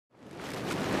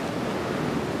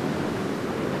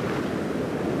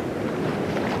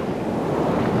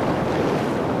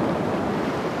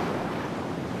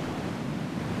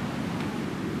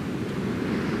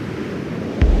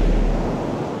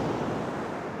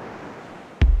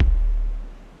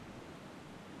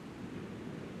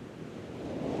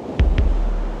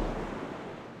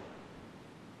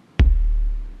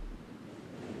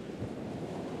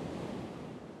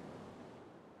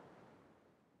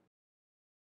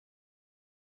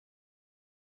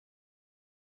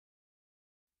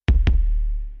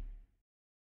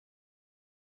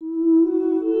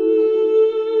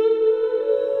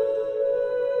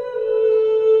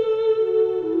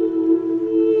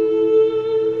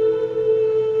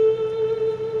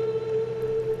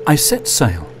I set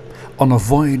sail on a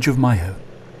voyage of my own,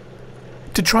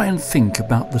 to try and think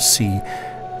about the sea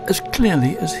as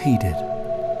clearly as he did,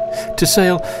 to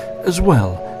sail as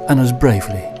well and as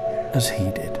bravely as he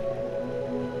did.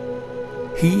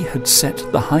 He had set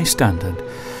the high standard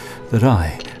that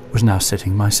I was now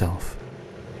setting myself.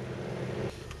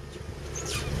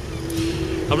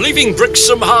 I'm leaving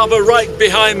Brixham Harbour right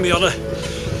behind me on a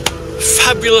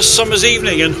fabulous summer's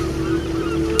evening, and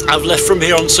I've left from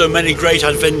here on so many great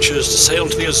adventures, to sail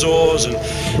to the Azores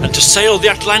and to sail the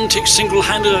Atlantic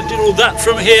single-handed. I did all that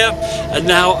from here, and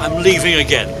now I'm leaving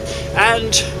again.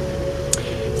 And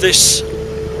this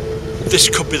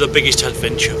could be the biggest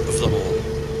adventure of them all.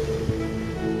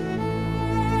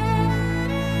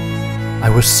 I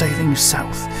was sailing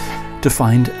south to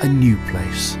find a new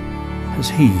place, as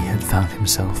he had found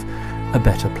himself a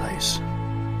better place.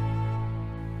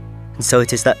 And so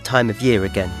it is that time of year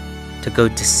again, to go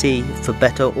to sea for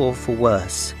better or for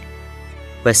worse,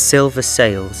 where silver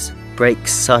sails break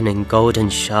sun in golden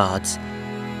shards,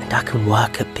 and I can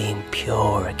work at being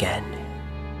pure again.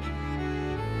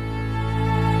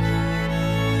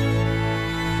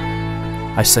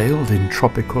 I sailed in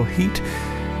tropical heat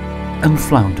and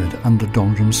floundered under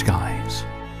doldrum skies.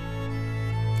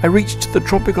 I reached the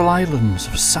tropical islands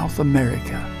of South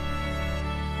America,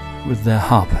 with their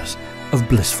harbours of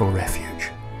blissful refuge.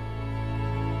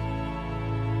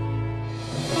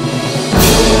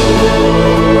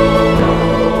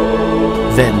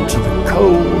 Then to the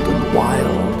cold and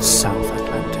wild South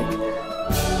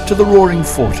Atlantic, to the roaring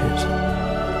forties,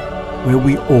 where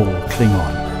we all cling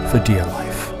on for dear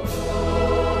life.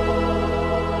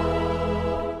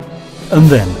 And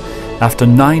then, after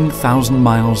 9,000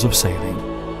 miles of sailing,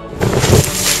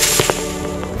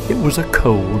 it was a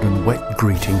cold and wet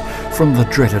greeting from the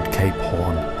dreaded Cape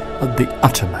Horn at the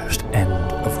uttermost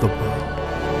end of the world.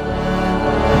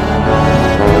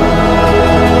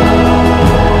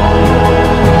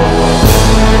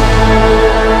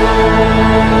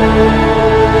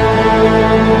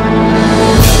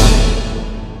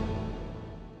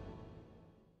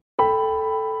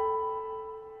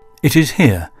 It is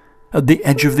here, at the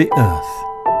edge of the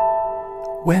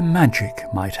earth, where magic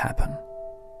might happen.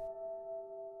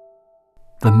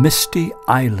 The misty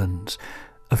islands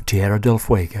of Tierra del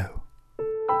Fuego.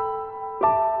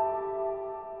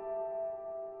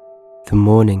 The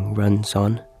morning runs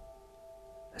on,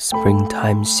 a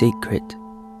springtime secret,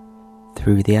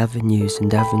 through the avenues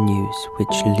and avenues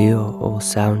which lure all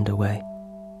sound away.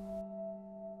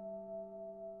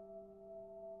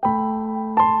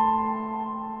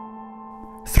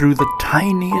 Through the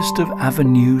tiniest of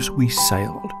avenues we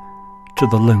sailed to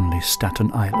the lonely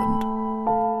Staten Island.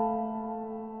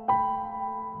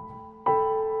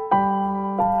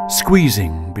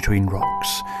 Squeezing between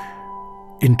rocks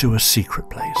into a secret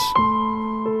place.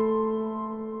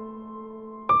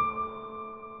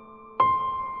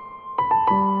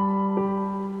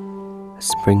 A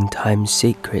springtime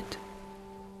secret,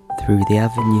 through the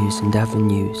avenues and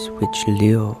avenues which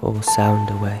lure all sound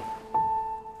away.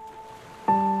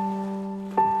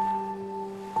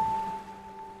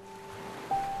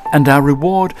 And our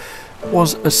reward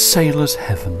was a sailor's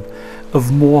heaven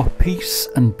of more peace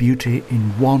and beauty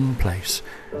in one place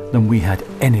than we had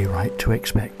any right to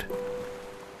expect.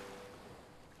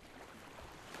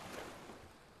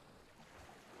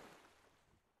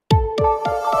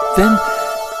 Then,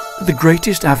 the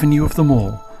greatest avenue of them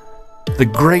all, the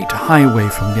great highway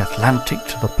from the Atlantic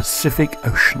to the Pacific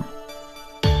Ocean,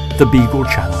 the Beagle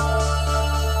Channel.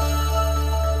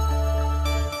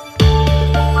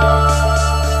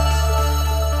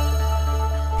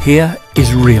 Here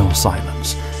is real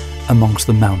silence amongst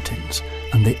the mountains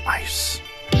and the ice.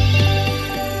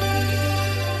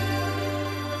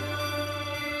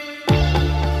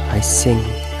 I sing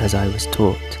as I was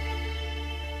taught.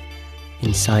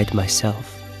 Inside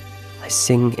myself, I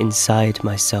sing inside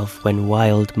myself when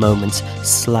wild moments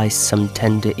slice some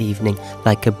tender evening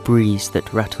like a breeze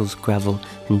that rattles gravel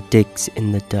and digs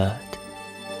in the dirt.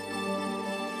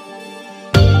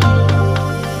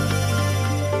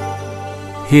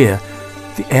 Here,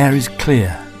 the air is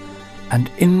clear,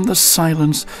 and in the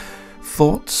silence,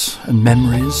 thoughts and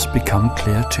memories become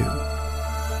clear too.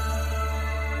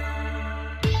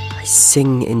 I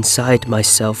sing inside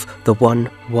myself the one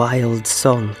wild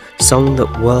song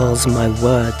that whirls my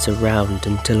words around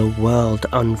until a world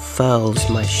unfurls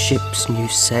my ship's new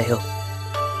sail.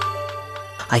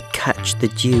 I catch the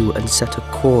dew and set a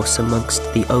course amongst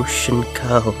the ocean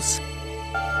curls.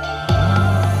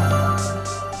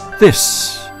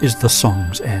 This is the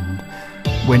song's end,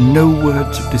 when no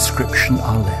words of description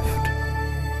are left.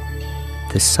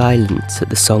 The silence at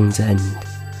the song's end.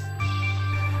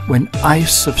 when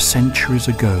ice of centuries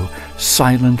ago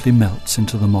silently melts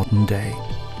into the modern day.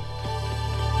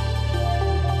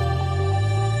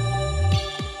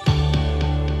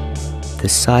 The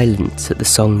silence at the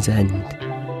song's end.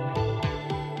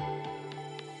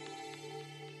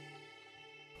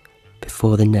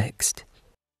 Before the next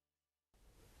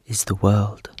is the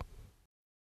world.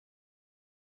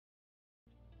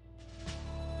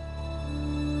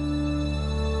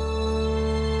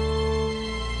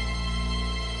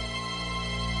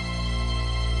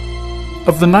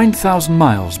 Of the 9,000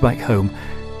 miles back home,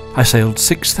 I sailed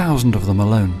 6,000 of them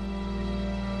alone.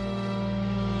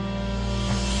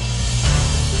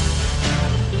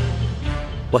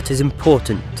 What is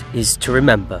important is to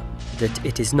remember that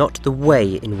it is not the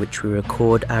way in which we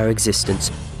record our existence,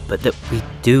 but that we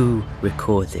do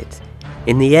record it.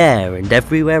 In the air and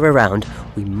everywhere around,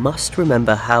 we must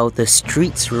remember how the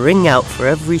streets ring out for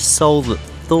every soul that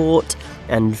thought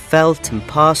and felt and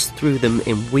passed through them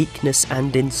in weakness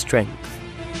and in strength.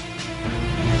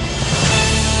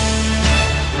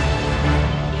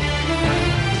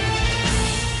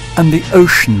 And the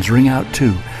oceans ring out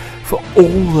too, for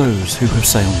all those who have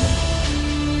sailed them.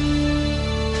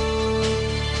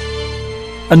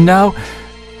 And now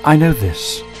I know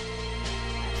this,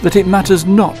 that it matters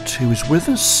not who is with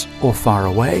us or far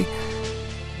away,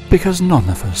 because none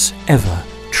of us ever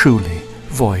truly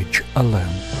voyage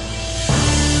alone.